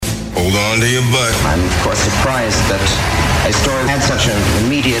Hold on to your butt. I'm, of course, surprised that a story had such an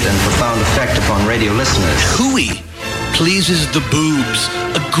immediate and profound effect upon radio listeners. Hooey pleases the boobs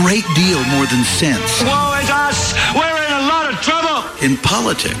a great deal more than sense. Woe is us! We're in a lot of trouble! In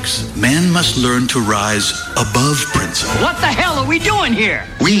politics, man must learn to rise above principle. What the hell are we doing here?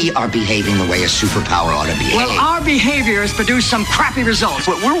 We are behaving the way a superpower ought to behave. Well, our behavior has produced some crappy results.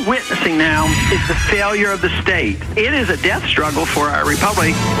 What we're witnessing now is the failure of the state. It is a death struggle for our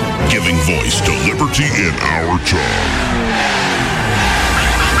republic. Giving voice to liberty in our time.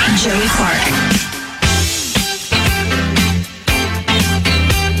 Joey Clark.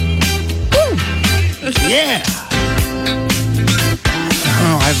 Yeah.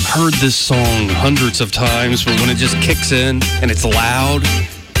 Oh, I've heard this song hundreds of times, but when it just kicks in and it's loud,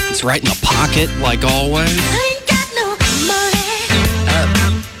 it's right in the pocket, like always. I ain't got no money.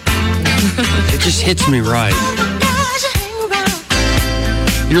 It just hits me right.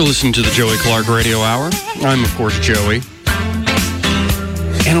 You're listening to the Joey Clark Radio Hour. I'm, of course, Joey.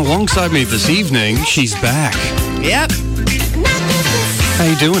 And alongside me this evening, she's back. Yep. How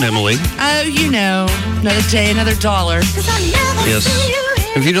you doing, Emily? Oh, you know, another day, another dollar. Yes.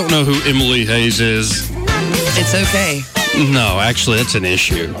 If you don't know who Emily Hayes is, it's okay. No, actually, that's an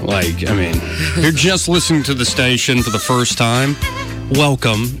issue. Like, I mean, you're just listening to the station for the first time.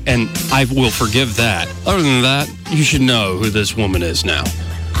 Welcome, and I will forgive that. Other than that, you should know who this woman is now.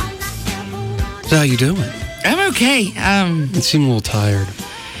 So how you doing? I'm okay. You seem a little tired.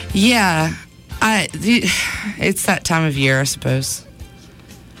 Yeah, it's that time of year, I suppose.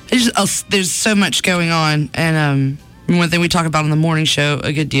 There's so much going on, and one thing we talk about on the morning show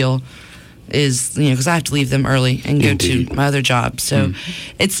a good deal is, you know, because I have to leave them early and go to my other job. So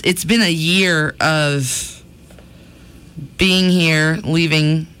it's been a year of being here,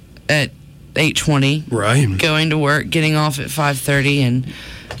 leaving at 8:20, right, going to work, getting off at 5:30, and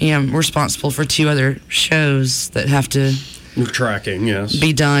I'm responsible for 2 other shows that have to tracking, yes,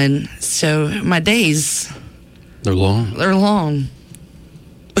 be done. So my days, they're long.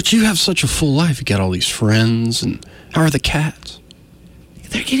 But you have such a full life. You got all these friends, and how are the cats?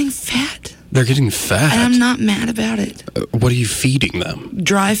 They're getting fat. They're getting fat? And I'm not mad about it. What are you feeding them?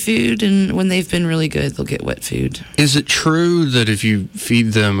 Dry food, and when they've been really good, they'll get wet food. Is it true that if you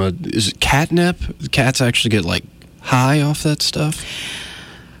feed them, is it catnip? Cats actually get, like, high off that stuff?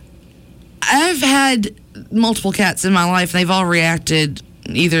 I've had multiple cats in my life, and they've all reacted.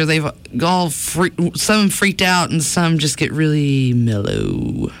 Either they've all some freaked out and some just get really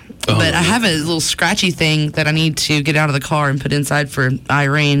mellow. Oh, but I have a little scratchy thing that I need to get out of the car and put inside for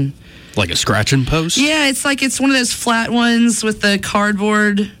Irene. Like a scratching post? Yeah, it's one of those flat ones with the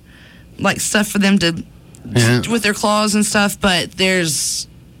cardboard, like stuff for them to with their claws and stuff. But there's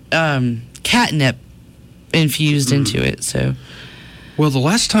catnip infused into it. So. Well, the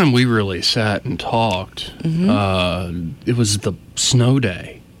last time we really sat and talked, it was the snow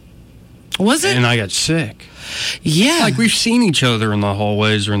day. Was it? And I got sick. Yeah. Like, we've seen each other in the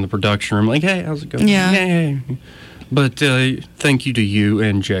hallways or in the production room. Like, hey, how's it going? Yeah. Hey. But thank you to you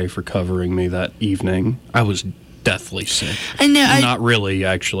and Jay for covering me that evening. I was deathly sick. I know. Not really,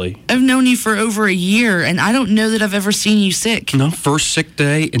 actually. I've known you for over a year, and I don't know that I've ever seen you sick. No, first sick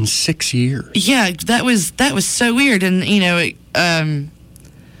day in 6 years. Yeah, that was so weird, and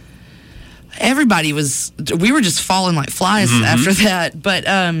everybody we were just falling like flies after that. But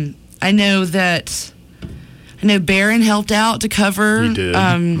I know Barron helped out to cover. He did.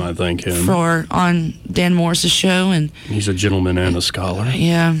 I thank him on Dan Morris's show, and he's a gentleman and a scholar.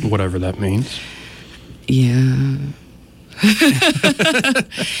 Yeah, whatever that means. Yeah.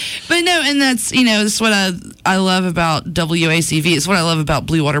 But no, and that's this is what I love about WACV. It's what I love about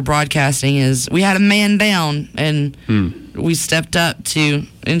Blue Water Broadcasting is we had a man down, and we stepped up to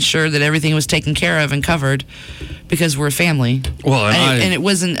ensure that everything was taken care of and covered because we're a family. Well, and it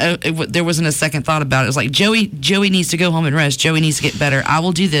wasn't there wasn't a second thought about it. It was like Joey needs to go home and rest. Joey needs to get better. I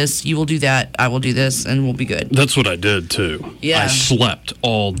will do this. You will do that. I will do this, and we'll be good. That's what I did too. Yeah, I slept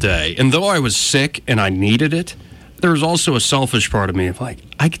all day, and though I was sick and I needed it, there was also a selfish part of me of like,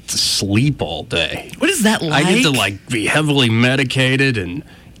 I get to sleep all day. What is that like? I get to be heavily medicated and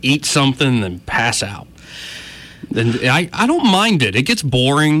eat something and then pass out. And I don't mind it. It gets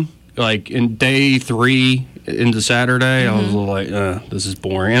boring. Like in day 3 into Saturday, I was like, this is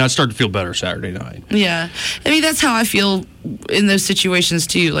boring. And I started to feel better Saturday night. Yeah. I mean, that's how I feel in those situations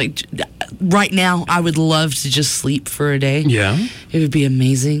too. Like right now, I would love to just sleep for a day. Yeah. It would be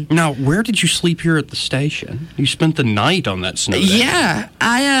amazing. Now, where did you sleep here at the station? You spent the night on that snow day. Yeah.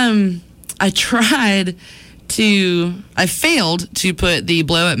 I failed to put the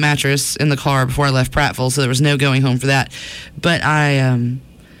blow-up mattress in the car before I left Prattville, so there was no going home for that. But I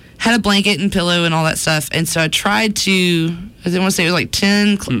had a blanket and pillow and all that stuff. And so I tried to, I want to say it was like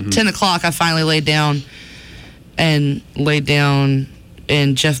 10 o'clock, I finally laid down in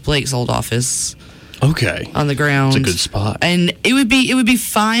Jeff Blake's old office. Okay. On the ground. It's a good spot. And it would be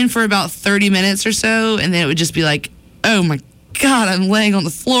fine for about 30 minutes or so, and then it would just be like, oh my God, I'm laying on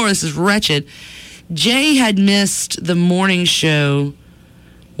the floor. This is wretched. Jay had missed the morning show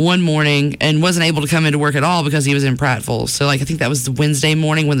one morning and wasn't able to come into work at all because he was in Prattville. So, I think that was the Wednesday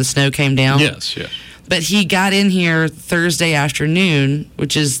morning when the snow came down. Yes. But he got in here Thursday afternoon,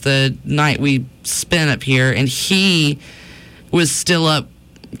 which is the night we spent up here, and he was still up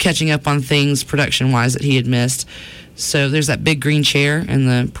catching up on things production-wise that he had missed. So there's that big green chair in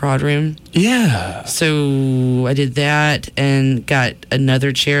the prod room. Yeah. So I did that and got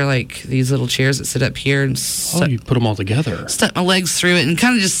another chair, like these little chairs that sit up here. And you put them all together. Stuck my legs through it and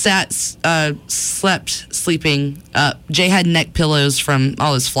kind of just sleeping up. Jay had neck pillows from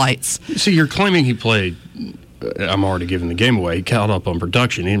all his flights. So you're claiming he played, I'm already giving the game away, he caught up on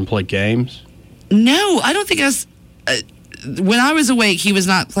production. He didn't play games? No, I don't think I was... when I was awake, he was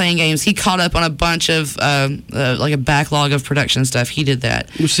not playing games. He caught up on a bunch of, like a backlog of production stuff. He did that.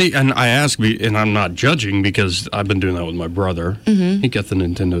 Well, see, and I ask, and I'm not judging because I've been doing that with my brother. Mm-hmm. He got the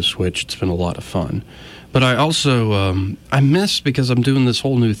Nintendo Switch. It's been a lot of fun. But I also, I miss, because I'm doing this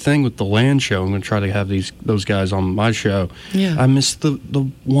whole new thing with the land show. I'm going to try to have those guys on my show. Yeah. I missed the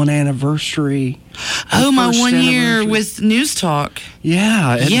 1 anniversary. Oh, my 1 year with News Talk.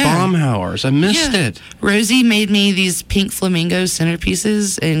 Yeah, at Baumhauer's. I missed it. Rosie made me these pink flamingo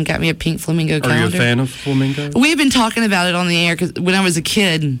centerpieces and got me a pink flamingo calendar. Are you a fan of flamingo? We've been talking about it on the air because when I was a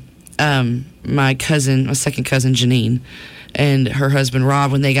kid, my second cousin Janine, and her husband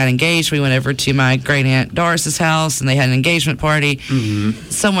Rob, when they got engaged, we went over to my great aunt Doris's house and they had an engagement party. Mm-hmm.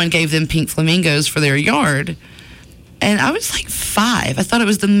 Someone gave them pink flamingos for their yard. And I was like 5. I thought it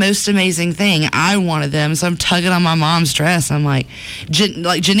was the most amazing thing. I wanted them, so I'm tugging on my mom's dress. I'm like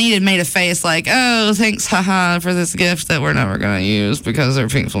Janine had made a face like, oh, thanks, haha, for this gift that we're never going to use because they're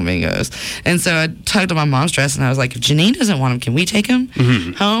pink flamingos. And so I tugged on my mom's dress, and I was like, if Janine doesn't want them, can we take them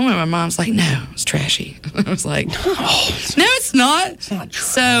home? And my mom's like, no, it's trashy. I was like, no, it's not. It's not trashy.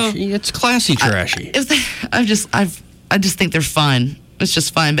 So, it's classy trashy. I just think they're fun. It's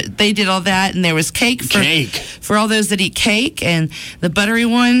just fun. But they did all that, and there was cake for all those that eat cake, and the buttery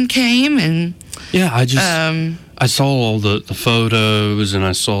one came, and yeah, I saw all the photos, and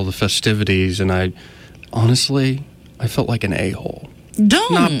I saw the festivities, and I felt like an a-hole.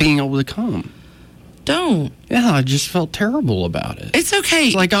 Not being able to come. Don't. Yeah, I just felt terrible about it. It's okay.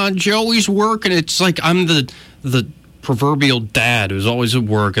 It's like Joey's working. It's like I'm the proverbial dad who's always at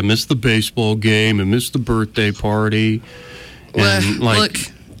work. I missed the baseball game. I missed the birthday party. And look.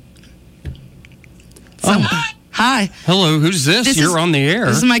 Hi. Hello, who's this? You're on the air.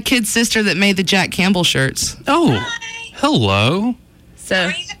 This is my kid sister that made the Jack Campbell shirts. Oh, hi. Hello. So, how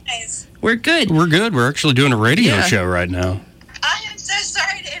are you guys? We're good. We're good. We're actually doing a radio show right now. I am so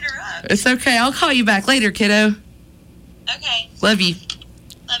sorry to interrupt. It's okay. I'll call you back later, kiddo. Okay. Love you.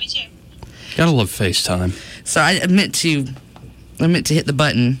 Love you too. Gotta love FaceTime. So I meant to hit the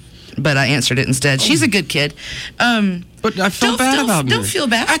button, but I answered it instead. She's a good kid. But I feel bad about me. Don't feel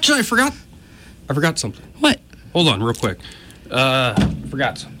bad. Actually, I forgot something. What? Hold on, real quick.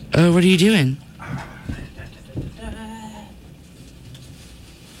 Forgot something. Oh, what are you doing?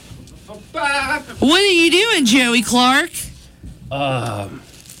 What are you doing, Joey Clark? I'm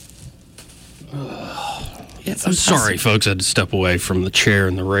sorry, folks. I had to step away from the chair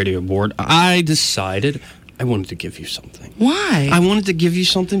and the radio board. I decided I wanted to give you something. Why? I wanted to give you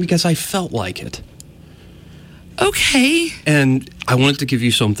something because I felt like it. Okay. And I wanted to give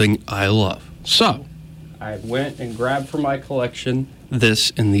you something I love. So, I went and grabbed from my collection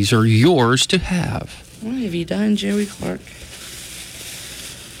this, and these are yours to have. What have you done, Joey Clark?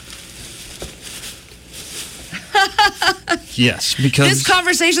 Yes, because this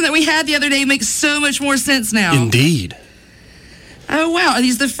conversation that we had the other day makes so much more sense now. Indeed. Oh, wow. Are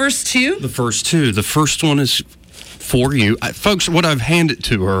these the first two? The first two. The first one is for you. Folks, what I've handed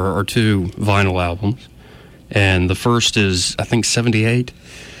to her are 2 vinyl albums. And the first is, I think, 78.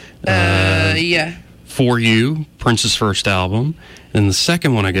 Yeah. For You, Prince's first album. And the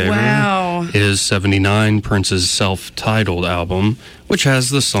second one I gave her is 79, Prince's self-titled album, which has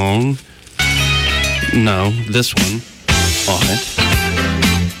the song, this one on it.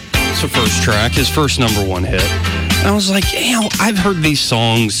 It's the first track, his first number 1 hit. And I was like, I've heard these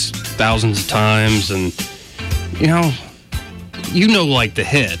songs thousands of times, and, like the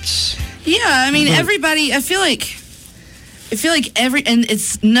hits. Yeah, I mean, everybody, I feel like I feel like and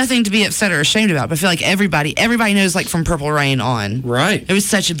it's nothing to be upset or ashamed about, but I feel like everybody knows, like, from Purple Rain on. Right. It was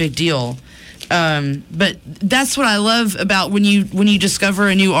such a big deal. But that's what I love about when you discover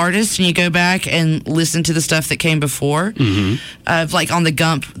a new artist and you go back and listen to the stuff that came before. Like on the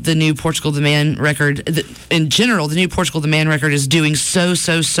Gump, the new Portugal the Man record. In general, the new Portugal the Man record is doing so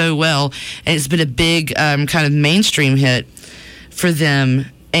well, and it's been a big kind of mainstream hit for them.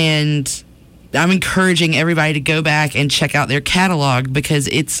 And I'm encouraging everybody to go back and check out their catalog because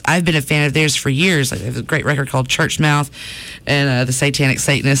I've been a fan of theirs for years. Like, they have a great record called Church Mouth and The Satanic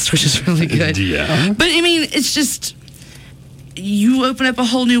Satanist, which is really good. Yeah. But I mean, it's just, you open up a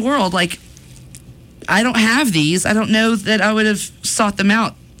whole new world. Like, I don't have these. I don't know that I would have sought them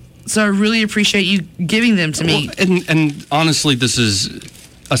out. So I really appreciate you giving them to me. Well, and honestly, this is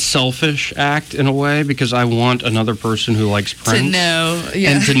a selfish act in a way because I want another person who likes Prince to know,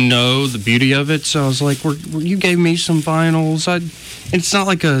 and to know the beauty of it. So I was like, you gave me some vinyls. It's not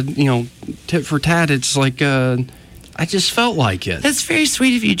like a tit for tat. It's like I just felt like it. That's very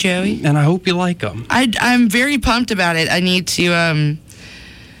sweet of you, Joey. And I hope you like them. I'm very pumped about it. I need to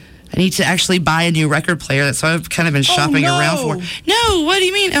actually buy a new record player. That's what I've kind of been shopping around for. No, what do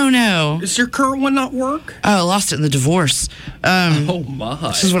you mean, oh no? Does your current one not work? Oh, I lost it in the divorce. Oh my.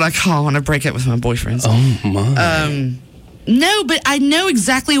 This is what I call when I break up with my boyfriends. Oh my. No, but I know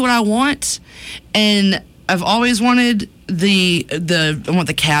exactly what I want. And I've always wanted I want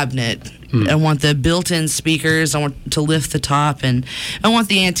the cabinet. I want the built-in speakers. I want to lift the top, and I want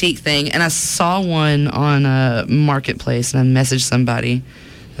the antique thing. And I saw one on a Marketplace, and I messaged somebody.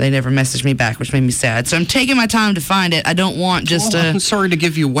 They never messaged me back, which made me sad. So I'm taking my time to find it. I don't want just I'm sorry to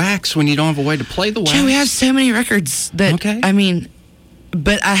give you wax when you don't have a way to play the wax. Joe, we have so many records that, okay. I mean,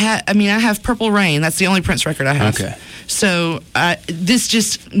 but I have Purple Rain. That's the only Prince record I have. Okay. So this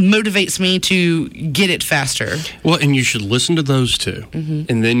just motivates me to get it faster. Well, and you should listen to those two,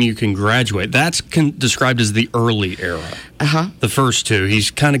 and then you can graduate. That's described as the early era. The first two.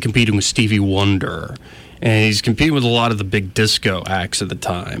 He's kind of competing with Stevie Wonder. And he's competing with a lot of the big disco acts at the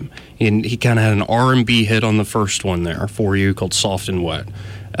time. And he kind of had an R&B hit on the first one there for you called Soft and Wet.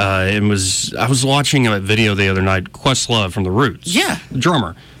 I was watching a video the other night, Questlove from The Roots. Yeah. The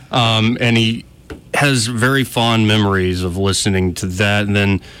drummer. And he has very fond memories of listening to that. And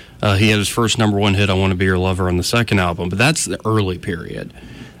then he had his first #1 hit, I Want to Be Your Lover, on the second album. But that's the early period.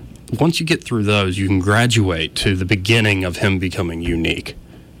 Once you get through those, you can graduate to the beginning of him becoming unique,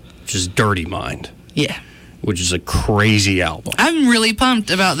 which is Dirty Mind. Yeah. Which is a crazy album. I'm really pumped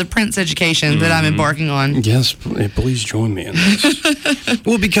about the Prince education that I'm embarking on. Yes, please join me in this.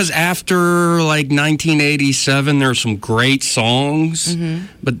 Well, because after like 1987, there are some great songs,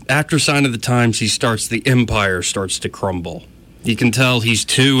 but after Sign of the Times, the empire starts to crumble. You can tell he's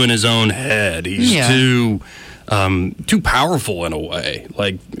too in his own head. He's too powerful in a way.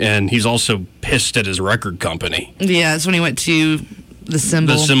 And he's also pissed at his record company. Yeah, that's when he went to the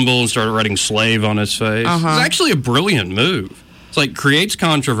symbol. And started writing slave on his face. It's actually a brilliant move. It's like creates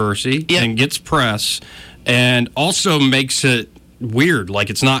controversy and gets press and also makes it weird. Like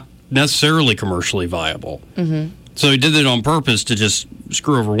it's not necessarily commercially viable. So he did it on purpose to just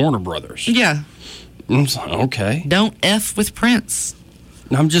screw over Warner Brothers. Yeah. Like, okay. Don't F with Prince.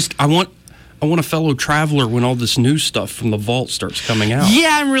 I want a fellow traveler when all this new stuff from the vault starts coming out. Yeah,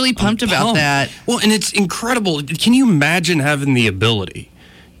 I'm really pumped about that. Well, and it's incredible. Can you imagine having the ability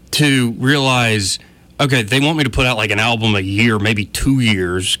to realize, okay, they want me to put out like an album a year, maybe 2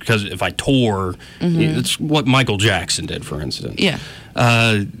 years, because if I tour, it's what Michael Jackson did, for instance. Yeah.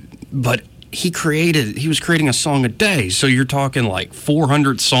 But he was creating a song a day, so you're talking like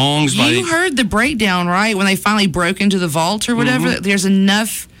 400 songs. You heard the breakdown, right? When they finally broke into the vault or whatever, there's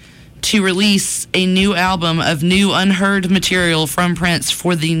enough to release a new album of new unheard material from Prince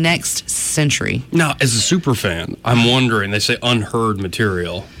for the next century. Now, as a super fan, I'm wondering, they say unheard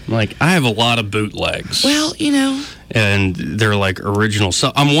material. Like, I have a lot of bootlegs. Well, and they're like original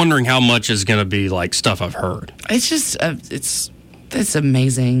stuff. I'm wondering how much is going to be like stuff I've heard. It's just, it's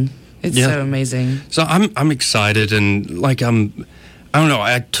amazing. It's so amazing. So I'm excited, and like I don't know.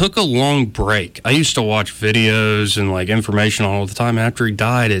 I took a long break. I used to watch videos and like information all the time. After he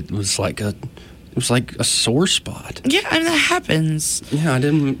died, it was like a sore spot. Yeah, I mean that happens. Yeah,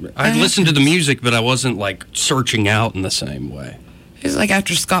 I listened to the music, but I wasn't like searching out in the same way. It's like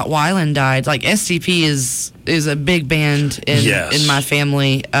after Scott Weiland died. Like STP is a big band in my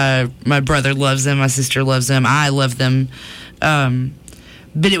family. My brother loves them. My sister loves them. I love them.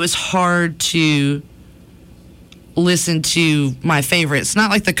 But it was hard to listen to my favorites, not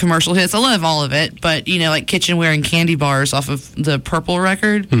like the commercial hits. I love all of it, but like Kitchenware and Candy Bars off of the Purple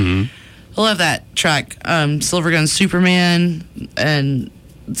record. I love that track. Silver Gun Superman and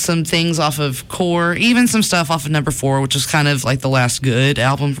some things off of Core, even some stuff off of Number 4, which was kind of like the last good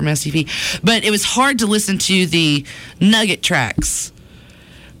album from STP. But it was hard to listen to the nugget tracks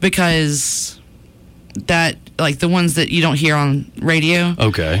because that, like the ones that you don't hear on radio.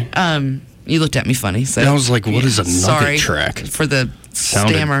 Okay. You looked at me funny. So I was like, what is a nugget track? For the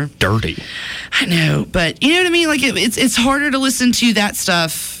Sounded stammer. dirty. I know, but you know what I mean? Like it's harder to listen to that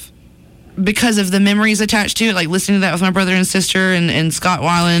stuff because of the memories attached to it. Like listening to that with my brother and sister and Scott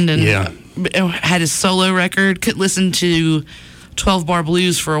Weiland and had his solo record. Could listen to 12 Bar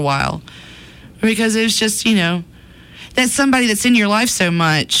Blues for a while because it was just, you know, that's somebody that's in your life so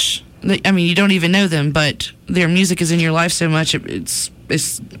much. I mean, you don't even know them, but their music is in your life so much. It's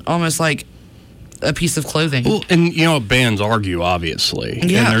almost like a piece of clothing. Well, and you know, bands argue, obviously,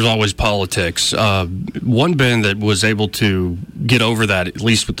 Yeah. and there's always politics. One band that was able to get over that, at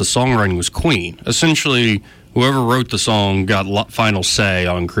least with the songwriting, was Queen. Essentially, whoever wrote the song got final say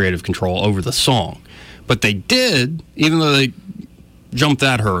on creative control over the song. But they did, even though they jumped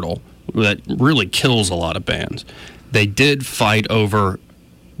that hurdle, that really kills a lot of bands, they did fight over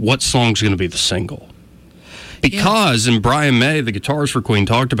what song's going to be the single. Because, and Brian May, the guitarist for Queen,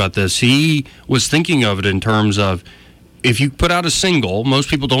 talked about this, he was thinking of it in terms of, if you put out a single, most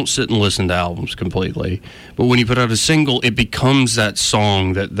people don't sit and listen to albums completely, but when you put out a single, it becomes that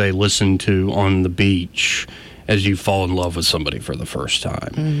song that they listen to on the beach as you fall in love with somebody for the first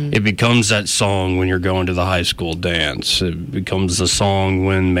time. Mm-hmm. It becomes that song when you're going to the high school dance. It becomes the song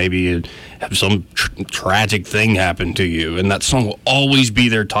when maybe you have some tragic thing happen to you, and that song will always be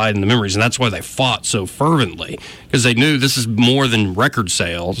there tied in the memories, and that's why they fought so fervently, because they knew this is more than record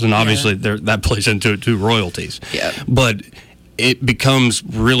sales, and obviously that plays into it too, royalties. Yeah. But it becomes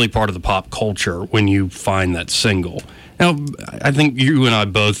really part of the pop culture when you find that single. Now, I think you and I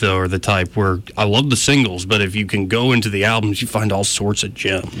both, though, are the type where I love the singles, but if you can go into the albums, you find all sorts of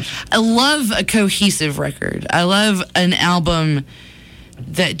gems. I love a cohesive record. I love an album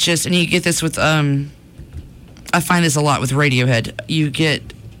that just, and you get this with, I find this a lot with Radiohead. You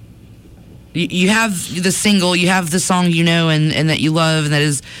have the single, you have the song you know and that you love and that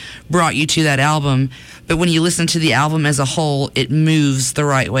has brought you to that album. But when you listen to the album as a whole, it moves the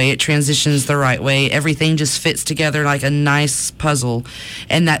right way. It transitions the right way. Everything just fits together like a nice puzzle.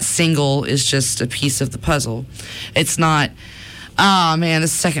 And that single is just a piece of the puzzle. It's not, oh man,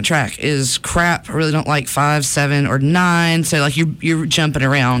 this second track is crap. I really don't like 5, 7, or 9. So like you're jumping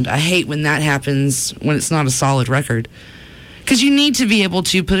around. I hate when that happens when it's not a solid record. Because you need to be able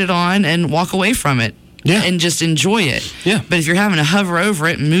to put it on and walk away from it. Yeah. And just enjoy it. Yeah. But if you're having to hover over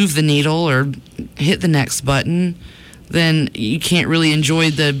it and move the needle or hit the next button, then you can't really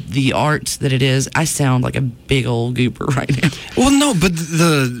enjoy the art that it is. I sound like a big old goober right now. Well, no, but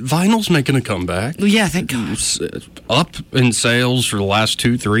the vinyl's making a comeback. Well, yeah, thank God. It's up in sales for the last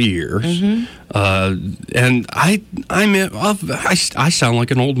 2-3 years. Mm-hmm. And I sound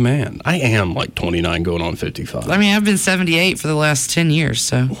like an old man. I am like 29 going on 55. I mean, I've been 78 for the last 10 years,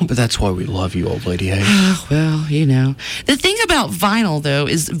 so. Well, but that's why we love you, old lady Hayes. Well, you know. The thing about vinyl, though,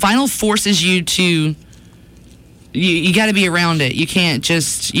 is vinyl forces you to... You got to be around it. You can't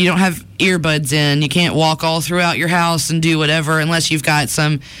just, you don't have earbuds in. You can't walk all throughout your house and do whatever unless you've got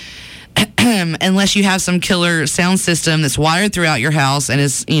some, unless you have some killer sound system that's wired throughout your house and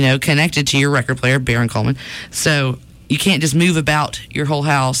is, you know, connected to your record player, Baron Coleman. So you can't just move about your whole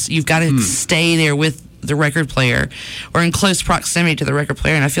house. You've got to stay there with the record player or in close proximity to the record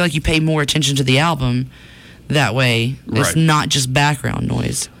player. And I feel like you pay more attention to the album that way. It's not just background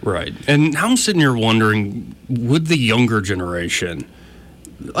noise. Right. And I'm sitting here wondering, would the younger generation,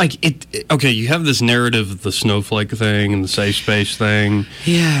 like, okay, you have this narrative of the snowflake thing and the safe space thing.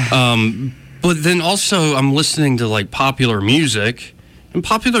 Yeah. But then also I'm listening to, like, popular music, and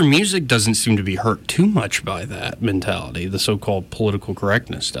popular music doesn't seem to be hurt too much by that mentality, the so-called political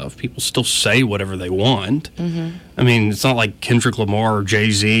correctness stuff. People still say whatever they want. Mm-hmm. I mean, it's not like Kendrick Lamar or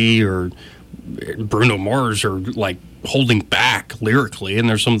Jay-Z or Bruno Mars are like holding back lyrically, and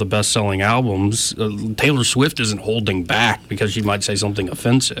they're some of the best-selling albums. Taylor Swift isn't holding back because she might say something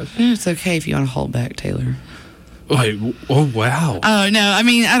offensive. It's okay if you want to hold back, Taylor. Wait, oh wow. Oh no, I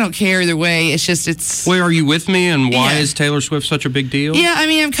mean I don't care either way. It's just Wait, are you with me? And why is Taylor Swift such a big deal? Yeah, I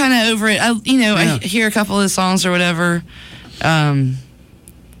mean I'm kind of over it. I hear a couple of the songs or whatever.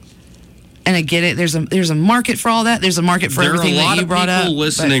 And I get it. There's a market for all that. There's a market for everything that you brought up. There are a lot of people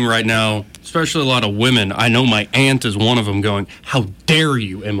listening right now, especially a lot of women. I know my aunt is one of them going, how dare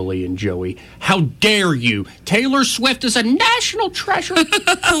you, Emily and Joey? How dare you? Taylor Swift is a national treasure.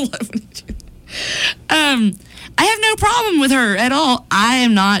 I love it. I have no problem with her at all. I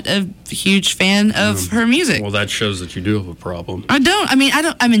am not a huge fan of her music. Well, that shows that you do have a problem. I don't. I mean,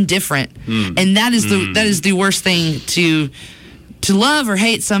 I'm indifferent, and that is the worst thing to love or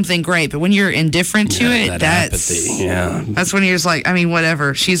hate something great. But when you're indifferent to it, that's apathy. Yeah, that's when you're just like, I mean,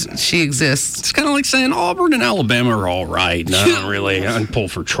 whatever. She exists. it's kind of like saying Auburn and Alabama are all right. No, I don't really. I'd pull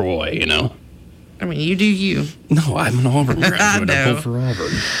for Troy, you know. I mean, you do you. No, I'm an Auburn graduate. I pull for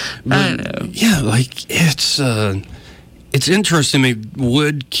Auburn. But, I know. Yeah, like it's interesting to me.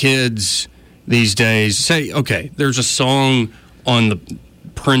 Would kids these days say, okay, there's a song on the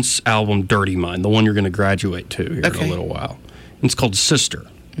Prince album, Dirty Mind, the one you're going to graduate to here in a little while. And it's called Sister.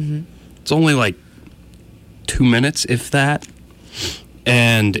 Mm-hmm. It's only like 2 minutes, if that.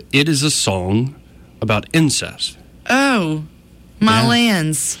 And it is a song about incest. Oh, my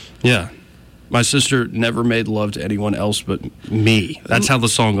lands. Yeah. My sister never made love to anyone else but me. That's how the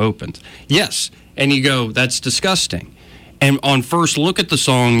song opens. Yes. And you go, that's disgusting. And on first look at the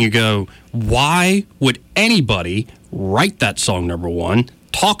song, you go, why would anybody write that song, number one,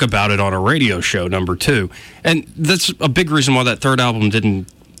 talk about it on a radio show, number two? And that's a big reason why that third album didn't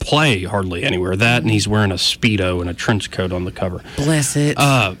play hardly anywhere. That, and he's wearing a Speedo and a trench coat on the cover. Bless it.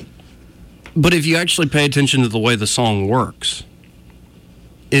 But if you actually pay attention to the way the song works,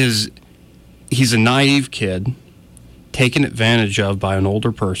 he's a naive kid taken advantage of by an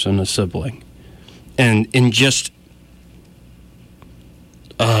older person, a sibling. And in just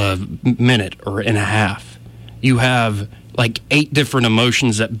a minute or and a half, you have like 8 different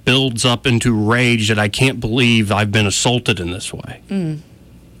emotions that builds up into rage that I can't believe I've been assaulted in this way. And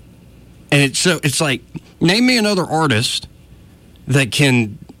it's like, name me another artist that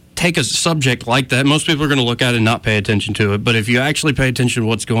can take a subject like that. Most people are going to look at it and not pay attention to it, but if you actually pay attention to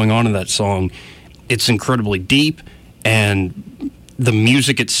what's going on in that song, it's incredibly deep, and the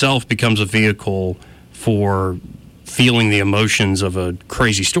music itself becomes a vehicle for feeling the emotions of a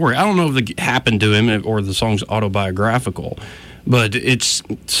crazy story. I don't know if it happened to him or the song's autobiographical, but it's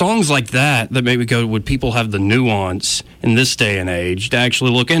songs like that make me go, would people have the nuance in this day and age to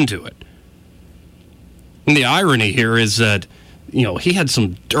actually look into it? And the irony here is that, you know, he had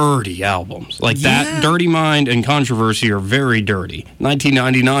some dirty albums. Like that, Dirty Mind and Controversy are very dirty.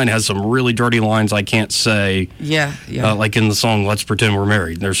 1999 has some really dirty lines I can't say. Yeah. Like in the song Let's Pretend We're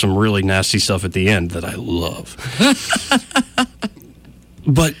Married. There's some really nasty stuff at the end that I love.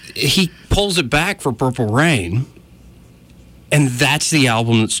 But he pulls it back for Purple Rain, and that's the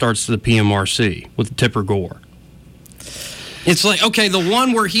album that starts the PMRC with Tipper Gore. It's like, okay, the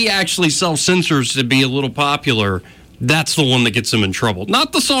one where he actually self-censors to be a little popular, that's the one that gets him in trouble.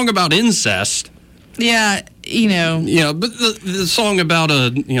 Not the song about incest. Yeah, you know. Yeah, but the song about,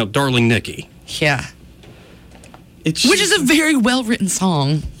 Darling Nikki. Yeah. Which is a very well-written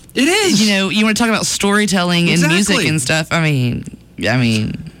song. It is. You know, you want to talk about storytelling and music and stuff. I mean,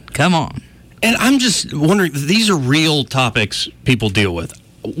 come on. And I'm just wondering, these are real topics people deal with.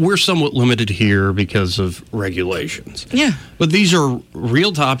 We're somewhat limited here because of regulations. Yeah. But these are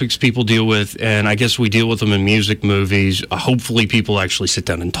real topics people deal with, and I guess we deal with them in music, movies. Hopefully people actually sit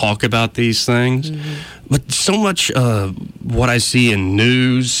down and talk about these things. Mm-hmm. But so much what I see in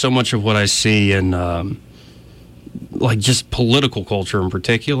news, so much of what I see in like just political culture in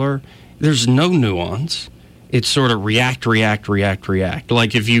particular, there's no nuance. It's sort of react.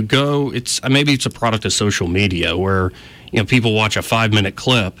 Like if you go, maybe it's a product of social media where, you know, people watch a 5-minute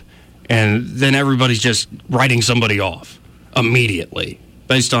clip and then everybody's just writing somebody off immediately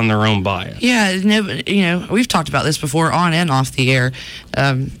based on their own bias. Yeah, you know, we've talked about this before on and off the air.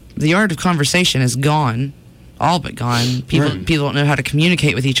 The art of conversation is gone, all but gone. People don't know how to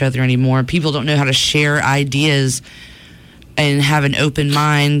communicate with each other anymore. People don't know how to share ideas and have an open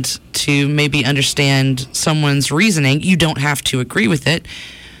mind to maybe understand someone's reasoning. You don't have to agree with it,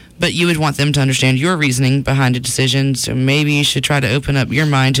 but you would want them to understand your reasoning behind a decision, so maybe you should try to open up your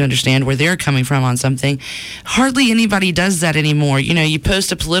mind to understand where they're coming from on something. Hardly anybody does that anymore. You know, you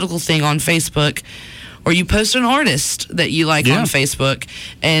post a political thing on Facebook, or you post an artist that you like on Facebook,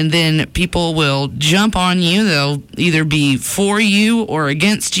 and then people will jump on you. They'll either be for you or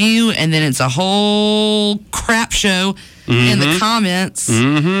against you, and then it's a whole crap show in the comments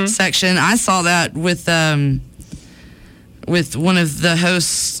section. I saw that with one of the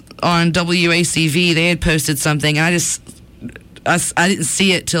hosts on WACV. They had posted something, and I didn't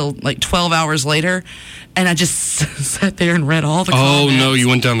see it till like 12 hours later, and I just sat there and read all the comments. Oh, no, you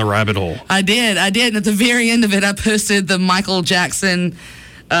went down the rabbit hole. I did. And at the very end of it, I posted the Michael Jackson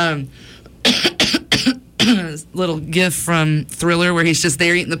little gif from Thriller where he's just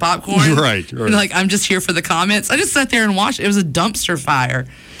there eating the popcorn. Right. And like, I'm just here for the comments. I just sat there and watched it. It was a dumpster fire.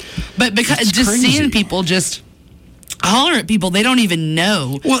 But because just seeing people just holler at people they don't even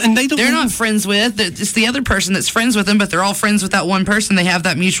know. Well, and they're not friends with. It's the other person that's friends with them, but they're all friends with that one person. They have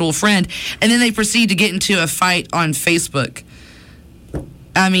that mutual friend, and then they proceed to get into a fight on Facebook.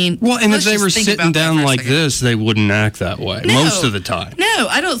 I mean, well, and if they were sitting down like this, they wouldn't act that way most of the time. No,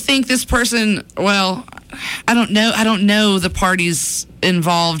 I don't think this person. Well, I don't know. I don't know the parties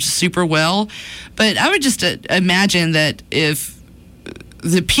involved super well, but I would just imagine that if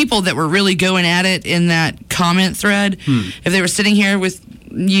the people that were really going at it in that comment thread, if they were sitting here with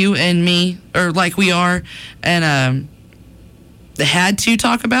you and me, or like we are, and they had to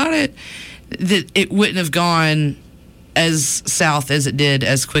talk about it, that it wouldn't have gone as south as it did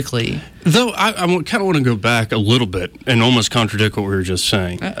as quickly. Though I kind of want to go back a little bit and almost contradict what we were just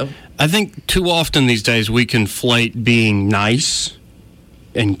saying. Uh-oh. I think too often these days we conflate being nice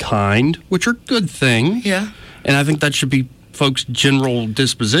and kind, which are good things. Yeah. And I think that should be folks' general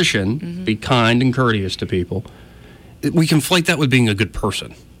disposition, be kind and courteous to people. We conflate that with being a good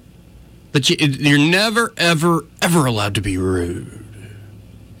person. That you're never, ever, ever allowed to be rude.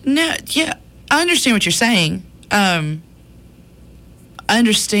 No, yeah, I understand what you're saying. I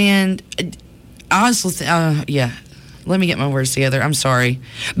understand. I also, yeah. Let me get my words together. I'm sorry.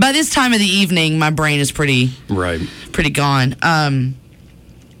 By this time of the evening, my brain is pretty gone.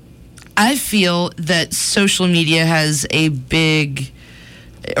 I feel that social media is a big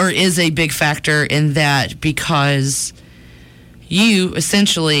factor in that, because you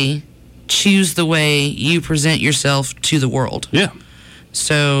essentially choose the way you present yourself to the world. Yeah.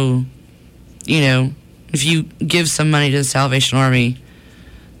 So, if you give some money to the Salvation Army,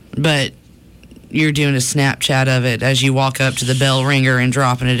 but you're doing a Snapchat of it as you walk up to the bell ringer and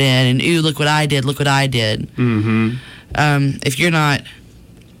dropping it in, and ooh, look what I did. Mm-hmm. If you're not,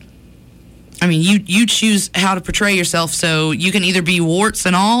 you choose how to portray yourself, so you can either be warts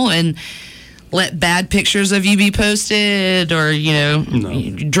and all and let bad pictures of you be posted, or,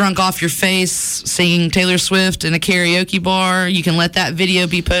 drunk off your face singing Taylor Swift in a karaoke bar. You can let that video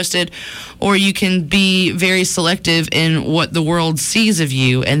be posted, or you can be very selective in what the world sees of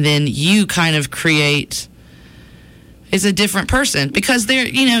you, and then you kind of create is a different person, because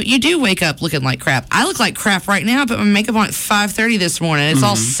you do wake up looking like crap. I look like crap right now. I put my makeup on at 5:30 this morning. It's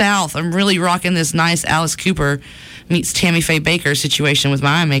all south. I'm really rocking this nice Alice Cooper meets Tammy Faye Baker situation with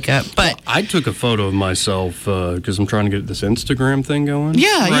my eye makeup. But I took a photo of myself because I'm trying to get this Instagram thing going.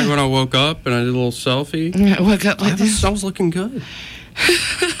 Yeah, right when I woke up, and I did a little selfie. I woke up like this. I was looking good.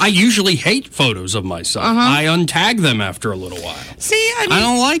 I usually hate photos of myself. I untag them after a little while. See, I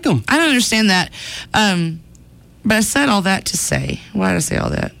don't like them. I don't understand that. But I said all that to say, why did I say all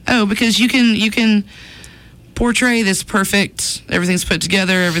that? Oh, because you can portray this perfect, everything's put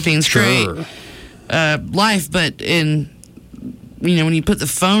together, everything's great life, but when you put the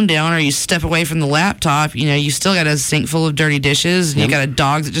phone down or you step away from the laptop, you still got a sink full of dirty dishes, and you got a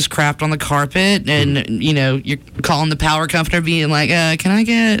dog that just crapped on the carpet, and you're calling the power company being like, can I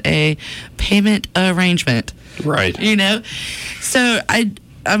get a payment arrangement? Right. So I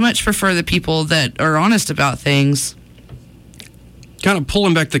much prefer the people that are honest about things. Kind of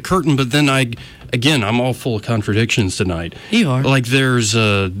pulling back the curtain, but then I'm all full of contradictions tonight. You are. Like there's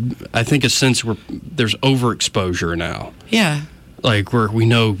I think a sense where there's overexposure now. Yeah. Like where we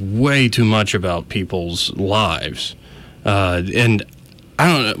know way too much about people's lives. And I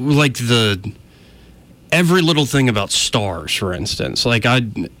don't know, like every little thing about stars, for instance. Like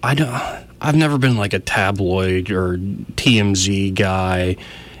I've never been like a tabloid or TMZ guy,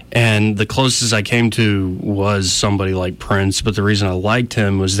 and the closest I came to was somebody like Prince. But the reason I liked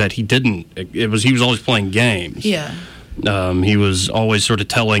him was that he was always playing games. Yeah. He was always sort of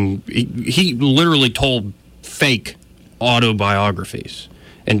telling. He literally told fake autobiographies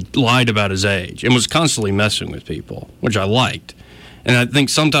and lied about his age and was constantly messing with people, which I liked. And I think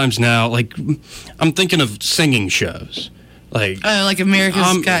sometimes now, like, I'm thinking of singing shows. Like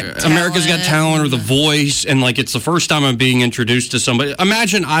America's Got Talent. America's Got Talent or The Voice, and like it's the first time I'm being introduced to somebody.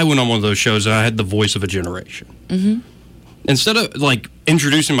 Imagine I went on one of those shows and I had the voice of a generation. Mm-hmm. Instead of like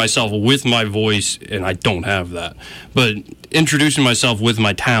introducing myself with my voice, and I don't have that, but introducing myself with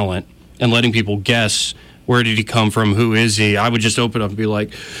my talent and letting people guess where did he come from, who is he, I would just open up and be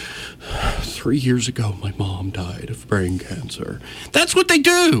like, 3 years ago, my mom died of brain cancer. That's what they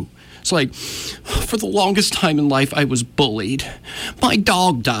do. It's like, for the longest time in life, I was bullied. My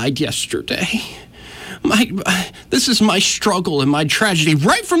dog died yesterday. This is my struggle and my tragedy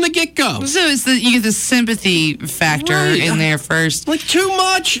right from the get-go. So you get the sympathy factor in there first. Like, too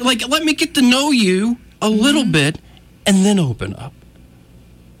much. Like, let me get to know you a little bit and then open up.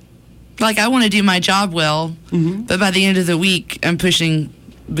 Like, I want to do my job well, but by the end of the week, I'm pushing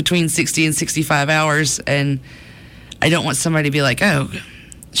between 60 and 65 hours, and I don't want somebody to be like, oh,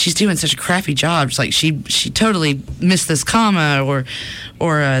 she's doing such a crappy job. It's like she totally missed this comma, or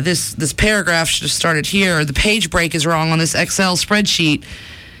this paragraph should have started here, or the page break is wrong on this Excel spreadsheet.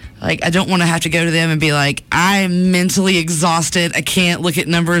 Like, I don't want to have to go to them and be like, I'm mentally exhausted. I can't look at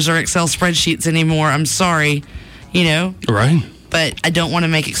numbers or Excel spreadsheets anymore. I'm sorry, Right. But I don't want to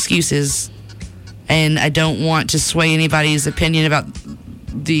make excuses, and I don't want to sway anybody's opinion about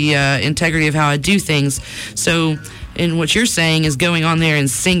the integrity of how I do things. So, and what you're saying is going on there and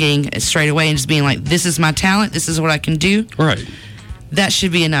singing straight away and just being like, this is my talent, this is what I can do. Right. That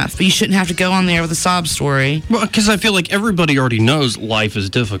should be enough. But you shouldn't have to go on there with a sob story. Well, because I feel like everybody already knows life is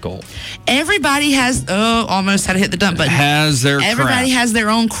difficult. Everybody has, almost had to hit the dump button. Everybody has their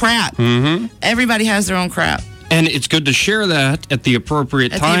own crap. Mm-hmm. Everybody has their own crap. And it's good to share that at the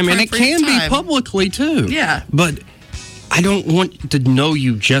appropriate time. And it can be publicly, too. Yeah. But I don't want to know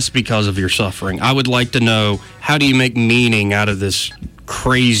you just because of your suffering. I would like to know, how do you make meaning out of this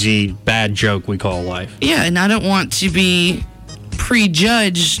crazy, bad joke we call life? Yeah, and I don't want to be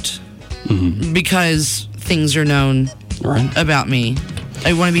prejudged because things are known about me.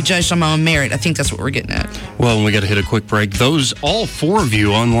 I want to be judged on my own merit. I think that's what we're getting at. Well, we got to hit a quick break. Those, all four of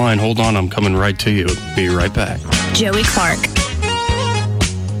you online, hold on, I'm coming right to you. Be right back. Joey Clark.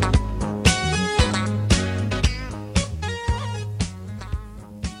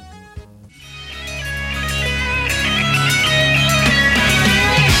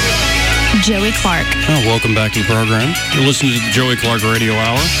 Joey Clark. Oh, welcome back to the program. You're listening to the Joey Clark Radio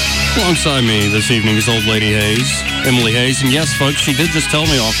Hour. Alongside me this evening is old lady Hayes, Emily Hayes. And yes, folks, she did just tell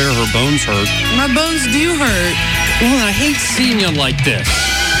me off air her bones hurt. My bones do hurt. Well, I hate seeing you like this.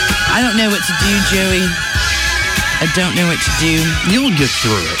 I don't know what to do, Joey. I don't know what to do. You'll get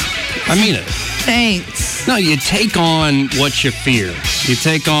through it. I mean it. Thanks. No, you take on what you fear. You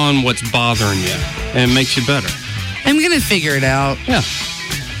take on what's bothering you, and it makes you better. I'm going to figure it out. Yeah.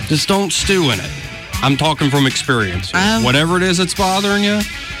 Just don't stew in it. I'm talking from experience. Whatever it is that's bothering you,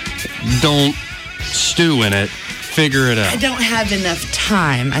 don't stew in it. Figure it out. I don't have enough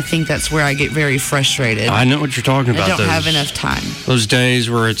time. I think that's where I get very frustrated. I know what you're talking about. I don't have enough time. Those days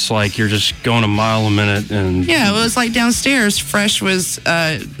where it's like you're just going a mile a minute and... Yeah, well, it was like downstairs.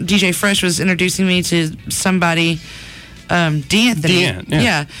 DJ Fresh was introducing me to somebody, D'Anthony.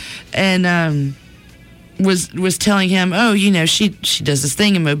 Yeah. And was telling him, oh, she does this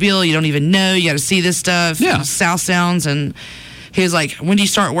thing in Mobile. You don't even know. You got to see this stuff. Yeah. South Sounds. And he was like, when do you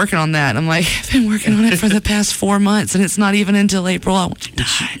start working on that? I'm like, I've been working on it for the past 4 months, and it's not even until April. I want to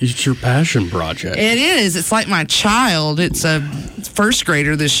die. It's your passion project. It is. It's like my child. It's a first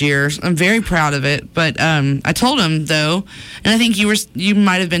grader this year. I'm very proud of it. But I told him, though, and I think you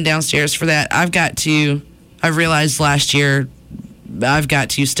might have been downstairs for that. I realized last year, I've got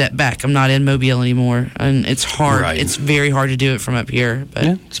to step back. I'm not in Mobile anymore, and it's hard. Right. It's very hard to do it from up here. But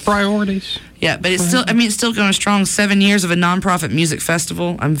yeah, it's priorities. Yeah, but it's still going strong. 7 years of a nonprofit music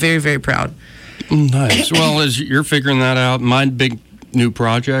festival. I'm very, very proud. Nice. Well, as you're figuring that out, my big new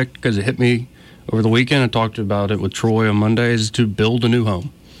project, because it hit me over the weekend, I talked about it with Troy on Monday, is to build a new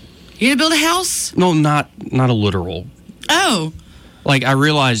home. You're going to build a house? No, not a literal. Oh. Like, I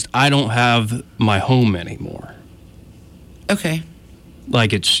realized I don't have my home anymore. Okay.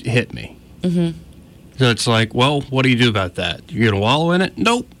 Like, it's hit me. Mm-hmm. So it's like, well, what do you do about that? You're going to wallow in it?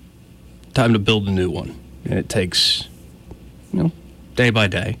 Nope. Time to build a new one. And it takes, day by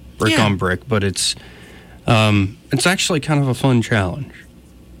day, brick on brick. But it's actually kind of a fun challenge.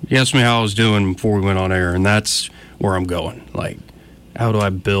 You asked me how I was doing before we went on air, and that's where I'm going. Like, how do I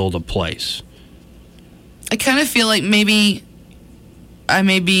build a place? I kind of feel like maybe I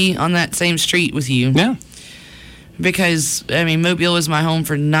may be on that same street with you. Yeah. Because, Mobile was my home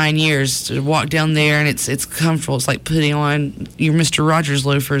for 9 years. To walk down there, and it's comfortable. It's like putting on your Mr. Rogers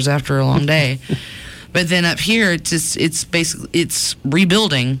loafers after a long day. But then up here, it's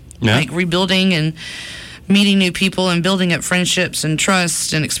rebuilding. Yeah. Like rebuilding and meeting new people and building up friendships and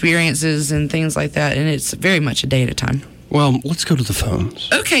trust and experiences and things like that. And it's very much a day at a time. Well, let's go to the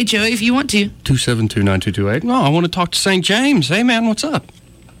phones. Okay, Joey, if you want to. 272-9228. No, I want to talk to St. James. Hey, man, what's up?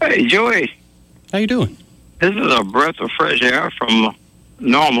 Hey, Joey. How you doing? This is a breath of fresh air from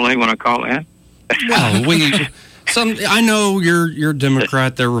normally when I call in. Well, I know you're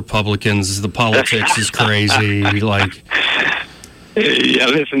Democrat, they're Republicans. The politics is crazy. Like, yeah,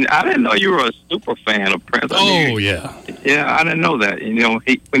 listen, I didn't know you were a super fan of Prince. Oh, yeah. Yeah, I didn't know that.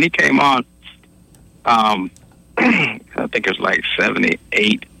 When he came on, I think it was like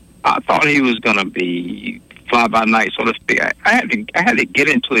 78. I thought he was going to be fly by night, so to speak. I had to get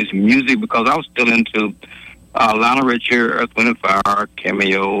into his music because I was still into Lionel Richie, Earth, Wind & Fire,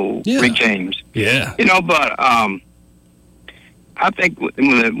 Cameo, Yeah. Rick James. Yeah. But I think when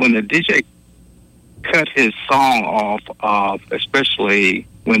the DJ cut his song off of, especially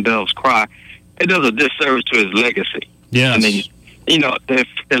When Doves Cry, it does a disservice to his legacy. Yes. I mean, you know,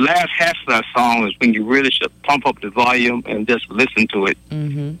 the last half of that song is when you really should pump up the volume and just listen to it.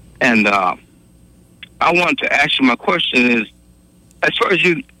 Mm-hmm. And I wanted to ask you, my question is, as far as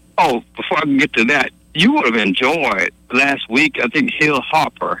you, before I can get to that, you would have enjoyed last week, I think Hill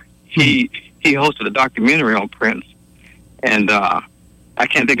Harper, he hosted a documentary on Prince, and I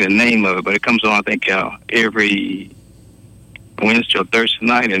can't think of the name of it, but it comes on, I think, every Wednesday or Thursday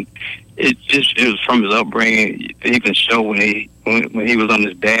night, and it was from his upbringing. It even showed when he was on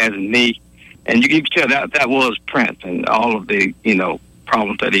his dad's knee, and you can tell that was Prince and all of the, you know,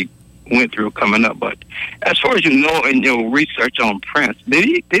 problems that he went through coming up. But as far as you know in your research on Prince, did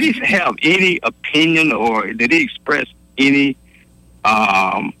he have any opinion, or did he express any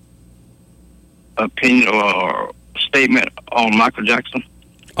opinion or statement on Michael Jackson?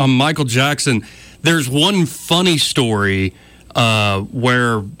 On Michael Jackson, there's one funny story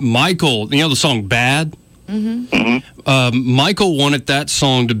where Michael, you know the song Bad? Mm-hmm. Mm-hmm. Michael wanted that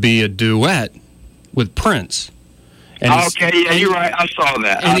song to be a duet with Prince. And you're right. I saw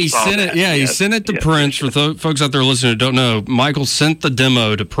that. And he sent it. Yeah, he sent it to Prince. For folks out there listening who don't know, Michael sent the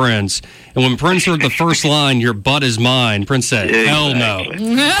demo to Prince. And when Prince heard the first line, "Your butt is mine," Prince said, "Hell no,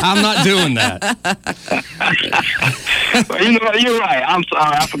 I'm not doing that." Well, you know what? You're right. I'm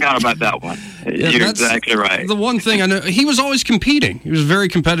sorry. I forgot about that one. You're exactly right. The one thing I know, he was always competing. He was a very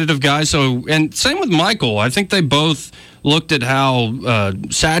competitive guy. So, and same with Michael. I think they both looked at how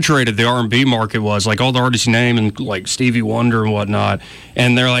saturated the R&B market was, like all the artists you name, and like Stevie Wonder and whatnot.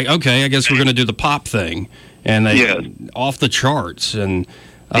 And they're like, okay, I guess we're going to do the pop thing, and they off the charts. And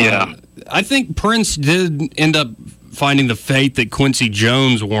I think Prince did end up finding the fate that Quincy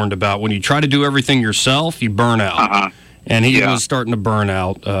Jones warned about. When you try to do everything yourself, you burn out. And he was starting to burn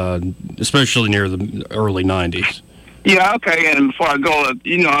out, especially near the early 90s. Yeah, okay. And before I go,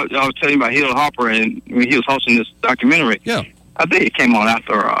 you know, I was telling you about Hill Harper, and when he was hosting this documentary. Yeah. I think it came on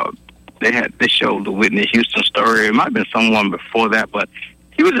after they showed the Whitney Houston story. It might have been someone before that, but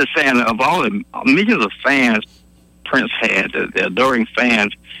he was just saying, of all the millions of fans Prince had, the adoring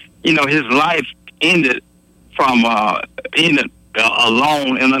fans, you know, his life ended from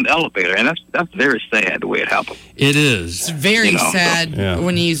alone in an elevator, and that's very sad the way it happened. It is. It's very sad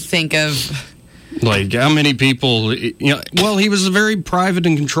when you think of, like, how many people, you know, well, he was a very private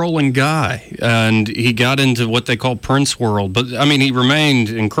and controlling guy, and he got into what they call Prince world, but I mean, he remained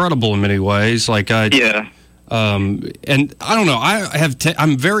incredible in many ways. Like, and I don't know,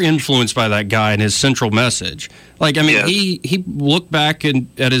 I'm very influenced by that guy and his central message. Like, I mean, he looked back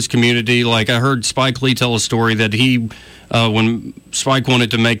at his community. Like, I heard Spike Lee tell a story that he, when Spike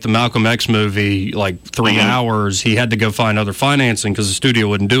wanted to make the Malcolm X movie, like 3 hours, he had to go find other financing because the studio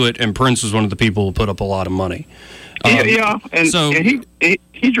wouldn't do it, and Prince was one of the people who put up a lot of money. And he wrote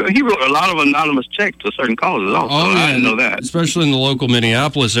a lot of anonymous checks to certain causes also. I didn't know that. Especially in the local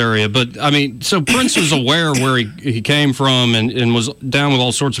Minneapolis area. But, I mean, so Prince was aware where he came from and was down with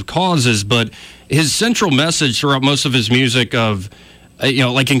all sorts of causes, but his central message throughout most of his music of, you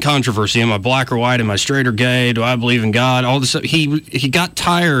know, like in Controversy, am I black or white, am I straight or gay, do I believe in God, all this stuff, he got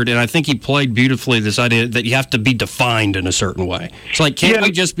tired, and I think he played beautifully this idea that you have to be defined in a certain way. It's like, can't we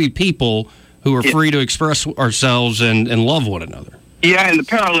just be people who are free to express ourselves and love one another? Yeah, and to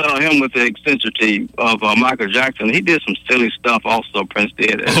parallel him with the eccentricity of Michael Jackson, he did some silly stuff also, Prince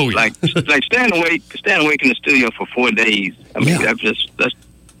did. Like staying awake in the studio for 4 days. I mean, that's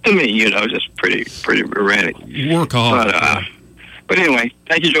to me, you know, just pretty erratic. Work hard. But anyway,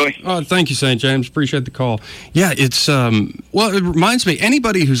 thank you, Joey. Thank you, St. James. Appreciate the call. Yeah, it's, well, it reminds me,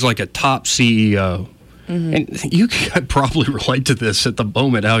 anybody who's like a top CEO, and you could probably relate to this at the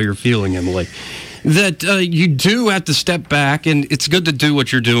moment, how you're feeling, Emily, that you do have to step back, and it's good to do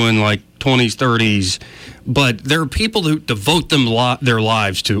what you're doing, like 20s, 30s, but there are people who devote their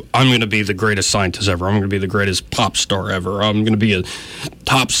lives to, I'm going to be the greatest scientist ever, I'm going to be the greatest pop star ever, I'm going to be a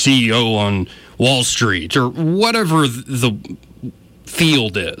top CEO on Wall Street, or whatever the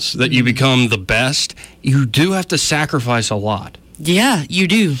field is, that you become the best. You do have to sacrifice a lot. Yeah, you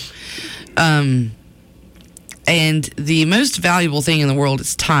do. And the most valuable thing in the world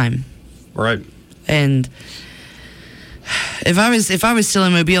is time. Right. And if I was still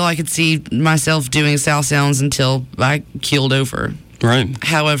in Mobile, I could see myself doing South Sounds until I keeled over. Right.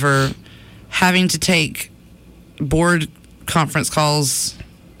 However, having to take board conference calls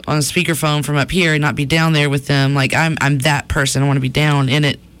on a speakerphone from up here and not be down there with them, like I'm that person. I want to be down in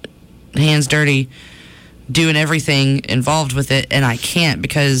it, hands dirty, doing everything involved with it, and I can't,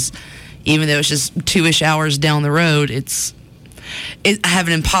 because even though it's just 2-ish hours down the road, it's I have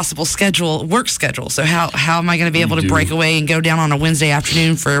an impossible work schedule. So how am I going to be able to break away and go down on a Wednesday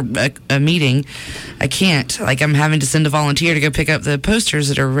afternoon for a meeting? I can't. Like, I'm having to send a volunteer to go pick up the posters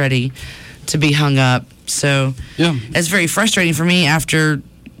that are ready to be hung up. So it's very frustrating for me after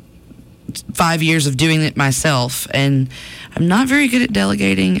 5 years of doing it myself, and I'm not very good at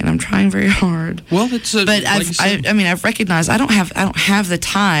delegating, and I'm trying very hard. Well, I've recognized I don't have the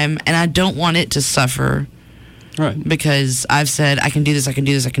time, and I don't want it to suffer. Right. Because I've said I can do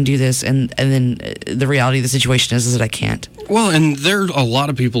this, and then the reality of the situation is that I can't. Well, and there are a lot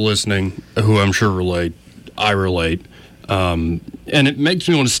of people listening who I'm sure relate. I relate, and it makes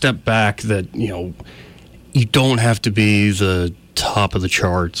me want to step back. That you don't have to be the top of the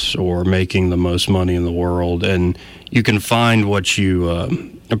charts or making the most money in the world, and you can find what you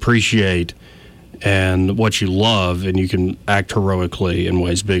appreciate and what you love, and you can act heroically in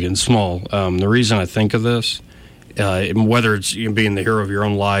ways big and small. The reason I think of this, whether it's being the hero of your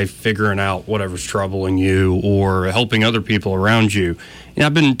own life, figuring out whatever's troubling you, or helping other people around you.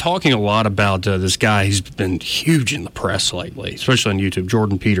 I've been talking a lot about this guy. He's been huge in the press lately, especially on YouTube,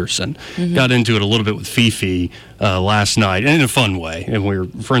 Jordan Peterson. Mm-hmm. Got into it a little bit with Fifi last night, and in a fun way, and we were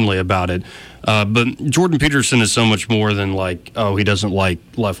friendly about it. But Jordan Peterson is so much more than he doesn't like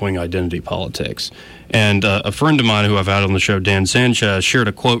left-wing identity politics. And a friend of mine who I've had on the show, Dan Sanchez, shared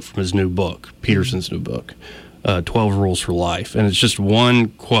a quote from his new book, Peterson's new book, 12 Rules for Life. And it's just one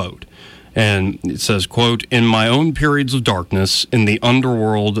quote. And it says, quote, "In my own periods of darkness, in the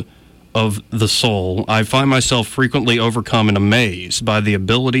underworld of the soul, I find myself frequently overcome and amazed by the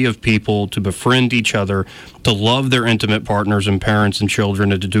ability of people to befriend each other, to love their intimate partners and parents and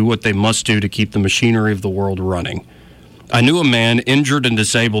children, and to do what they must do to keep the machinery of the world running. I knew a man injured and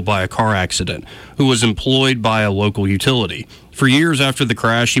disabled by a car accident who was employed by a local utility. For years after the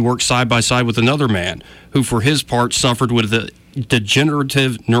crash, he worked side by side with another man who, for his part, suffered with a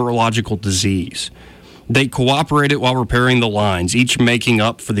degenerative neurological disease. They cooperated while repairing the lines, each making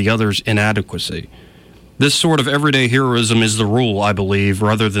up for the other's inadequacy. This sort of everyday heroism is the rule, I believe,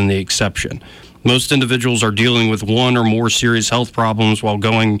 rather than the exception. Most individuals are dealing with one or more serious health problems while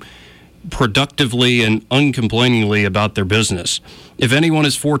going productively and uncomplainingly about their business. If anyone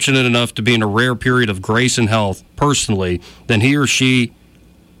is fortunate enough to be in a rare period of grace and health personally, then he or she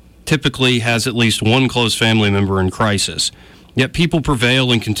typically has at least one close family member in crisis. Yet people prevail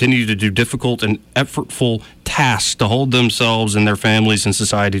and continue to do difficult and effortful tasks to hold themselves and their families and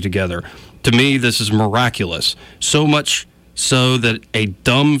society together. To me, this is miraculous, so much so that a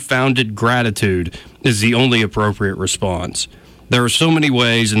dumbfounded gratitude is the only appropriate response. There are so many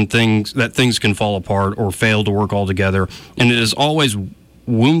ways and things can fall apart or fail to work altogether, and it is always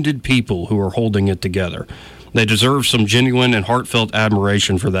wounded people who are holding it together. They deserve some genuine and heartfelt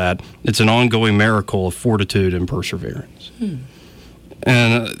admiration for that. It's an ongoing miracle of fortitude and perseverance."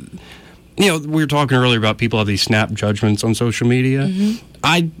 And, we were talking earlier about people have these snap judgments on social media.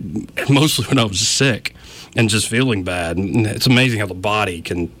 Mm-hmm. Mostly when I was sick and just feeling bad. And it's amazing how the body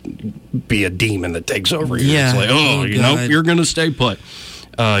can be a demon that takes over you. Yeah. It's like, you're going to stay put.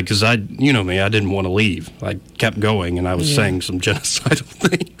 Because I didn't want to leave. I kept going, and I was saying some genocidal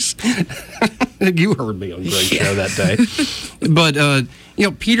things. You heard me on Greg's show that day. But,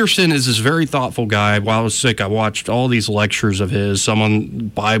 Peterson is this very thoughtful guy. While I was sick, I watched all these lectures of his, some on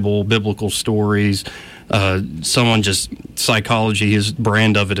Bible, biblical stories, some on just psychology, his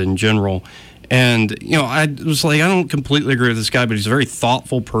brand of it in general. And, I was like, I don't completely agree with this guy, but he's a very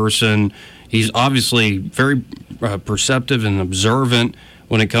thoughtful person. He's obviously very perceptive and observant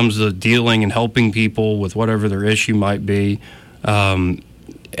when it comes to dealing and helping people with whatever their issue might be. And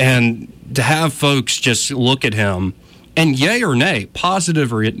to have folks just look at him and yay or nay,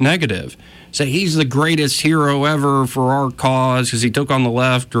 positive or negative, say he's the greatest hero ever for our cause because he took on the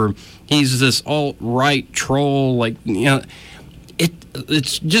left, or he's this alt-right troll, It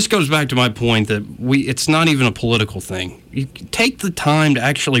just goes back to my point that it's not even a political thing. You take the time to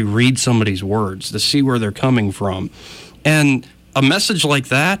actually read somebody's words, to see where they're coming from. And a message like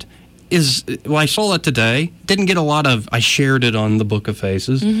that I saw that today. Didn't get a lot of, I shared it on the Book of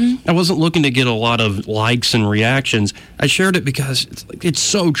Faces. Mm-hmm. I wasn't looking to get a lot of likes and reactions. I shared it because it's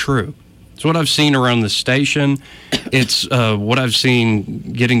so true. It's what I've seen around the station. It's what I've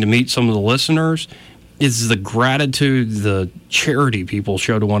seen getting to meet some of the listeners. Is the gratitude, the charity people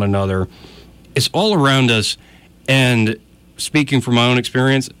show to one another. It's all around us. And speaking from my own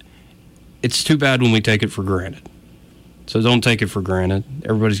experience, it's too bad when we take it for granted. So don't take it for granted.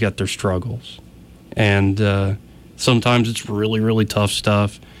 Everybody's got their struggles. And sometimes it's really, really tough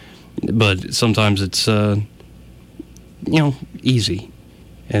stuff. But sometimes it's, easy.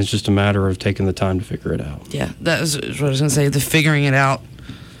 And it's just a matter of taking the time to figure it out. Yeah, that was what I was going to say. The figuring it out.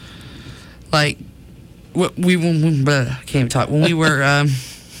 Like, can't even talk. When we were, I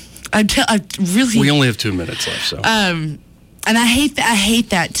really. We only have 2 minutes left, so. And I hate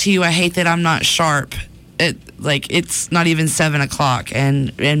that too. I hate that I'm not sharp. It's not even 7 o'clock,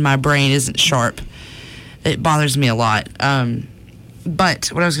 and my brain isn't sharp. It bothers me a lot. But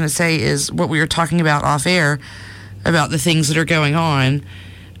what I was going to say is what we were talking about off air about the things that are going on.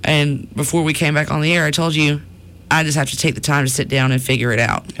 And before we came back on the air, I told you I just have to take the time to sit down and figure it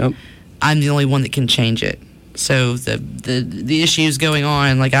out. Yep. I'm the only one that can change it. So the issues going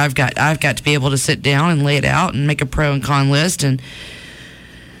on, like I've got to be able to sit down and lay it out and make a pro and con list and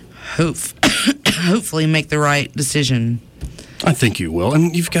hopefully make the right decision. I think you will.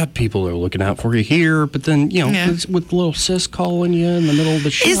 And you've got people that are looking out for you here, but then, Yeah. with little sis calling you in the middle of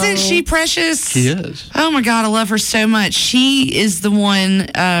the show. Isn't she precious? She is. Oh, my God, I love her so much. She is the one,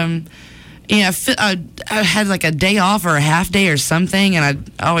 I had like a day off or a half day or something, and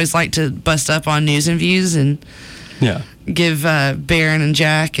I always like to bust up on News and Views and give Barron and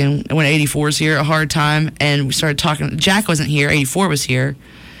Jack, and when 84's here, a hard time. And we started talking. Jack wasn't here. 84 was here.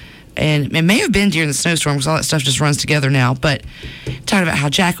 And it may have been during the snowstorm because all that stuff just runs together now. But talking about how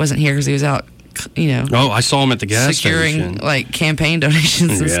Jack wasn't here because he was out, Oh, I saw him at the gas securing station. like campaign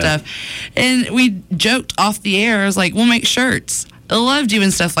donations and stuff. And we joked off the air. I was like, we'll make shirts. I love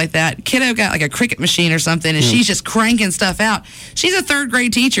doing stuff like that. Kiddo got like a Cricut machine or something, and she's just cranking stuff out. She's a 3rd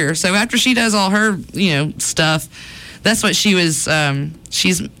grade teacher, so after she does all her, stuff, that's what she was.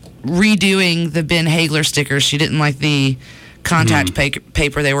 She's redoing the Ben Hagler stickers. She didn't like the contact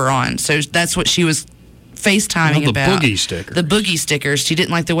paper they were on, so that's what she was FaceTiming about. The boogie stickers. The boogie stickers. She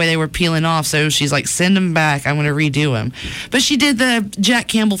didn't like the way they were peeling off, so she's like, send them back. I'm going to redo them. But she did the Jack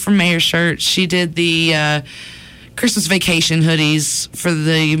Campbell from Mayor shirt. She did the Christmas vacation hoodies for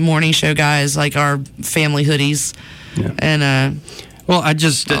the morning show guys, like our family hoodies. Yeah. And well, I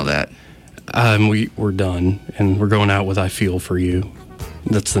just all that. We're done, and we're going out with "I Feel for You."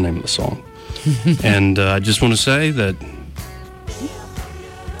 That's the name of the song. And I just want to say that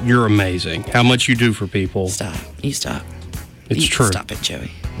you're amazing. How much you do for people. Stop. You stop. It's true. Stop it,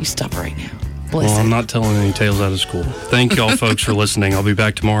 Joey. You stop right now. Well, I'm not telling any tales out of school. Thank y'all, folks, for listening. I'll be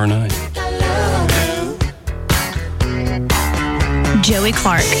back tomorrow night. Joey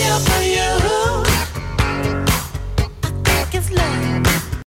Clark.